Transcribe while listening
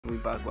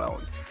with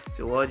background.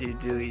 So what you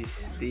do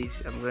is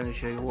this. I'm going to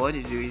show you what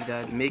you do is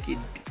that make it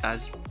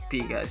as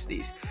big as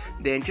this,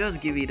 then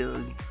just give it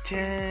a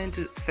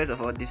gentle, first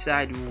of all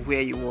decide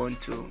where you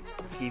want to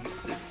give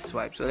the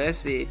swipe. So let's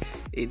say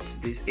it's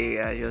this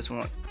area I just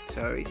want,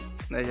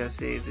 let's just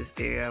say it's this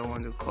area I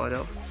want to cut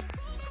off.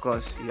 Of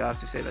course you have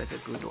to say that's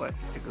a good one,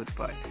 a good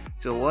part.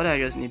 So what I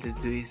just need to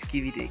do is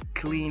give it a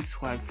clean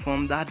swipe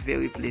from that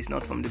very place,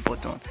 not from the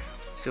button.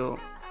 So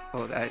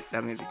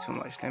that may be too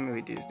much. Let me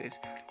reduce this.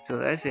 So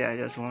let's say I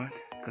just want,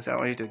 because I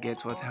want you to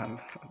get what I'm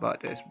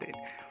about to explain.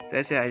 So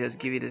let's say I just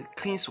give it a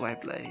clean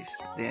swipe like this,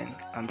 then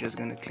I'm just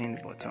going to clean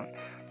the button.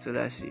 So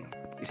let's see,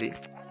 you see,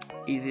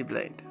 easy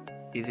blend.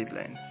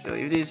 So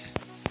if this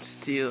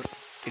still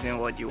isn't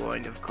what you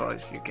want, of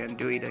course you can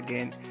do it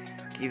again,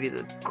 give it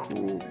a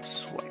cool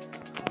swipe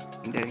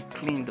and then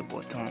clean the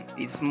button.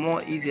 It's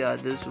more easier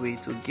this way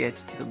to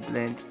get the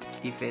blend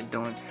effect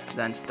done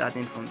than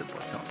starting from the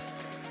bottom.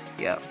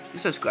 Yeah,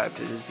 subscribe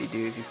to this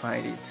video if you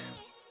find it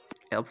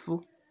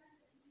helpful,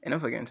 and don't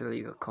forget to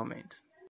leave a comment.